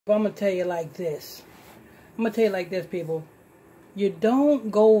But I'm going to tell you like this. People. You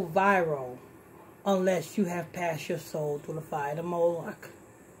don't go viral unless you have passed your soul through the fire of the Moloch.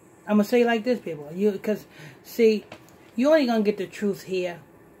 I'm going to say it like this, people. Because, see, you're only going to get the truth here,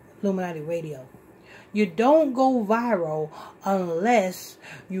 Illuminati Radio. You don't go viral unless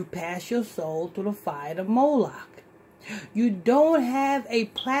you pass your soul through the fire of Moloch. You don't have a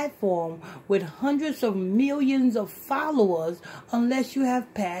platform with hundreds of millions of followers unless you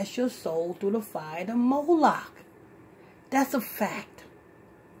have passed your soul through the fire of Moloch. That's a fact.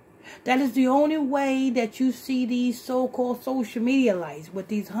 That is the only way that you see these so-called social media lights with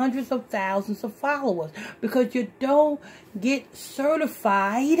these hundreds of thousands of followers, because you don't get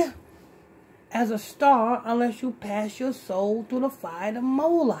certified as a star unless you pass your soul through the fire of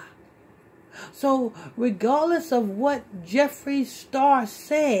Moloch. So, regardless of what Jeffre Star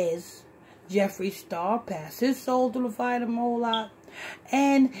says, Jeffre Star passed his soul through the fire of Moloch,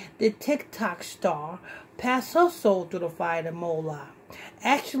 and the TikTok star passed her soul through the fire of Moloch.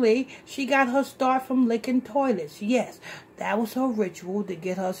 Actually, she got her start from licking toilets. Yes, that was her ritual to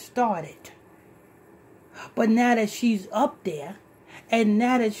get her started. But now that she's up there, and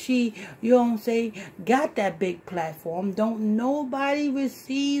now that she, got that big platform, don't nobody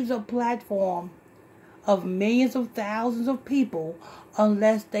receives a platform of millions of thousands of people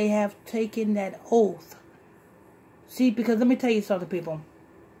unless they have taken that oath. See, because let me tell you something, people.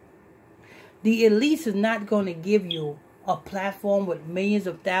 The elites is not going to give you a platform with millions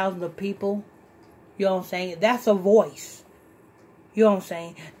of thousands of people. You know what I'm saying? That's a voice. You know what I'm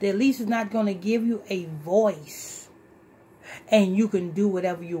saying? The elites is not going to give you a voice. And you can do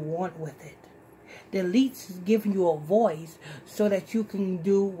whatever you want with it. The elites is giving you a voice so that you can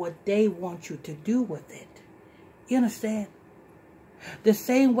do what they want you to do with it. You understand? The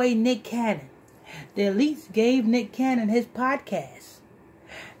same way Nick Cannon. The elites gave Nick Cannon his podcast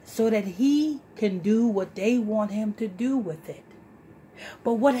so that he can do what they want him to do with it.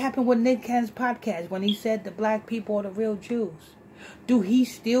 But what happened with Nick Cannon's podcast when he said the black people are the real Jews? Do he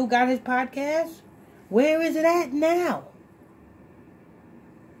still got his podcast? Where is it at now?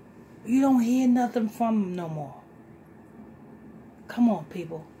 You don't hear nothing from him no more. Come on,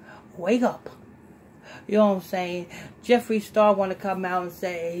 people. Wake up. You know what I'm saying? Jeffre Star want to come out and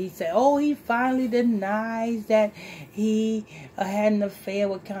say, he finally denies that he had an affair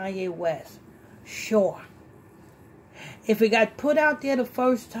with Kanye West. Sure. If it got put out there the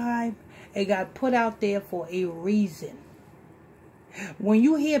first time, it got put out there for a reason. When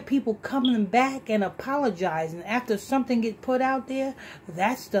you hear people coming back and apologizing after something gets put out there,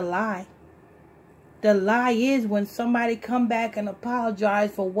 that's the lie. The lie is when somebody come back and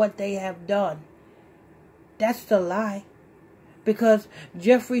apologize for what they have done. That's the lie. Because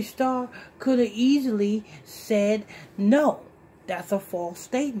Jeffre Star could have easily said no. That's a false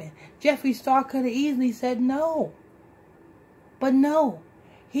statement. Jeffre Star could have easily said no. But no.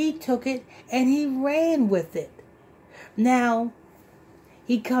 He took it and he ran with it. Now,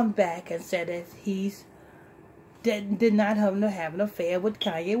 he come back and said that he's did not have an affair with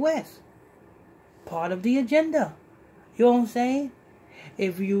Kanye West. Part of the agenda. You know what I'm saying?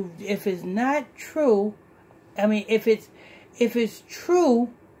 If it's not true, if it's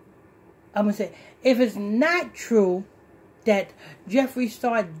true, I'm gonna say, if it's not true that Jeffre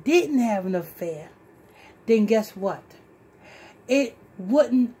Star didn't have an affair, then guess what? It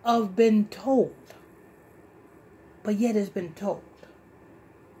wouldn't have been told. But yet it's been told.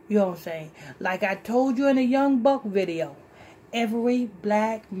 You know what I'm saying? Like I told you in a Young Buck video, every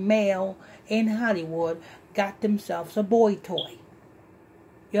black male in Hollywood got themselves a boy toy.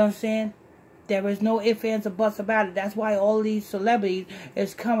 You know what I'm saying? There is no ifs, ands, or buts about it. That's why all these celebrities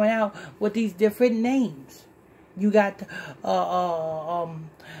is coming out with these different names. You got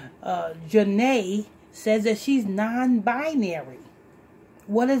Janae says that she's non-binary.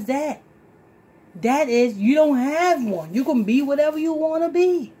 What is that? That is, you don't have one. You can be whatever you want to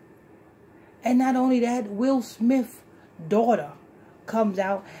be. And not only that, Will Smith's daughter comes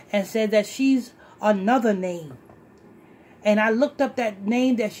out and said that she's another name. And I looked up that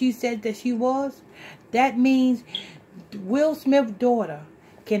name that she said that she was. That means Will Smith's daughter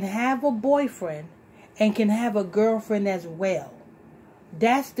can have a boyfriend and can have a girlfriend as well.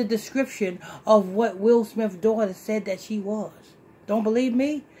 That's the description of what Will Smith's daughter said that she was. Don't believe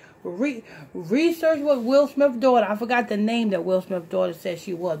me? Research what Will Smith's daughter, I forgot the name that Will Smith's daughter said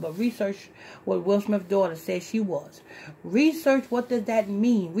she was, but research what Will Smith's daughter said she was. Research what does that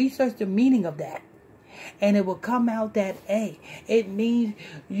mean. Research the meaning of that. And it will come out that, hey, it means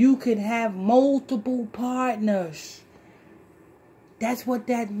you can have multiple partners. That's what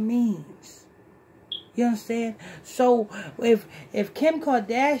that means. You understand? So if Kim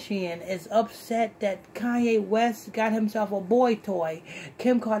Kardashian is upset that Kanye West got himself a boy toy,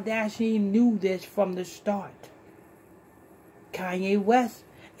 Kim Kardashian knew this from the start. Kanye West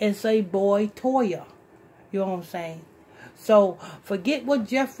is a boy toyer. You know what I'm saying? So forget what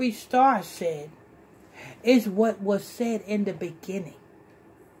Jeffree Star said. It's what was said in the beginning.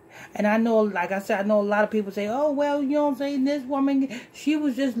 And I know, like I said, I know a lot of people say, oh, well, you know what I'm saying, this woman, she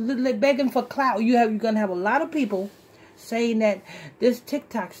was just begging for clout. You're going to have a lot of people saying that this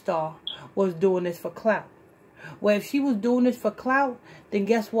TikTok star was doing this for clout. Well, if she was doing this for clout, then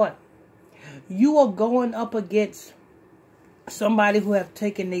guess what? You are going up against somebody who have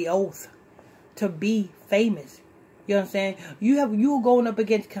taken the oath to be famous. You know what I'm saying? You are going up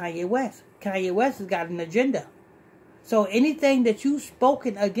against Kanye West. Kanye West has got an agenda. So anything that you've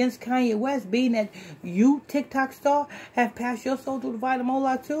spoken against Kanye West, being that you, TikTok star, have passed your soul through the vine of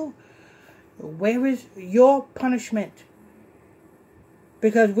Moloch too, where is your punishment?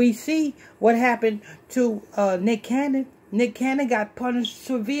 Because we see what happened to Nick Cannon. Nick Cannon got punished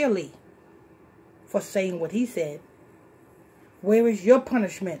severely for saying what he said. Where is your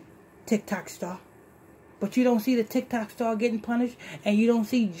punishment, TikTok star? But you don't see the TikTok star getting punished, and you don't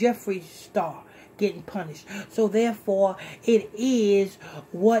see Jeffree Star getting punished. So therefore, it is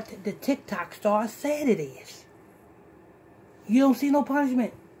what the TikTok star said it is. You don't see no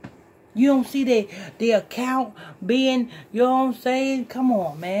punishment. You don't see the account being, you know what I'm saying? Come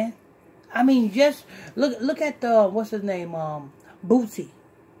on, man. I mean, just look at the, what's his name, Bootsy.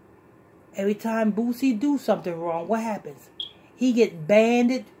 Every time Bootsy do something wrong, what happens? He get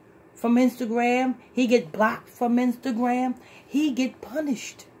banned from Instagram. He get blocked from Instagram. He get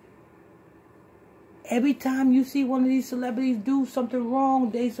punished. Every time you see one of these celebrities do something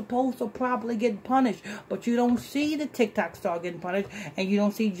wrong, they supposed to properly get punished. But you don't see the TikTok star getting punished, and you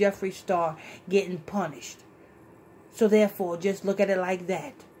don't see Jeffree Star getting punished. So therefore, just look at it like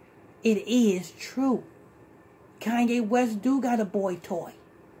that. It is true. Kanye West do got a boy toy.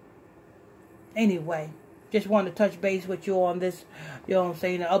 Anyway, just wanted to touch base with you on this, you know what I'm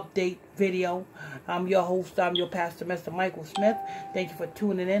saying, an update video. I'm your host, I'm your pastor, Mr. Michael Smith. Thank you for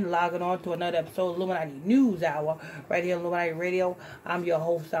tuning in, logging on to another episode of Illuminati News Hour, right here on Illuminati Radio. I'm your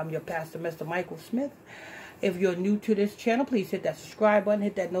host, I'm your pastor, Mr. Michael Smith. If you're new to this channel, please hit that subscribe button,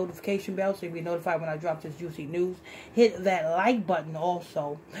 hit that notification bell so you'll be notified when I drop this juicy news. Hit that like button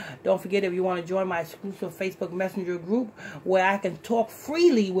also. Don't forget, if you want to join my exclusive Facebook Messenger group where I can talk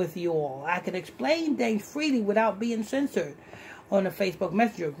freely with you all. I can explain things freely without being censored on the Facebook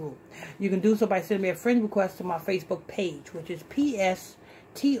Messenger group. You can do so by sending me a friend request to my Facebook page, which is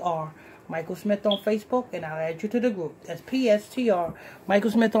PSTR Michael Smith on Facebook, and I'll add you to the group. That's PSTR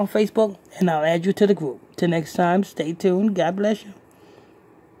Michael Smith on Facebook, and I'll add you to the group. Till next time, stay tuned. God bless you.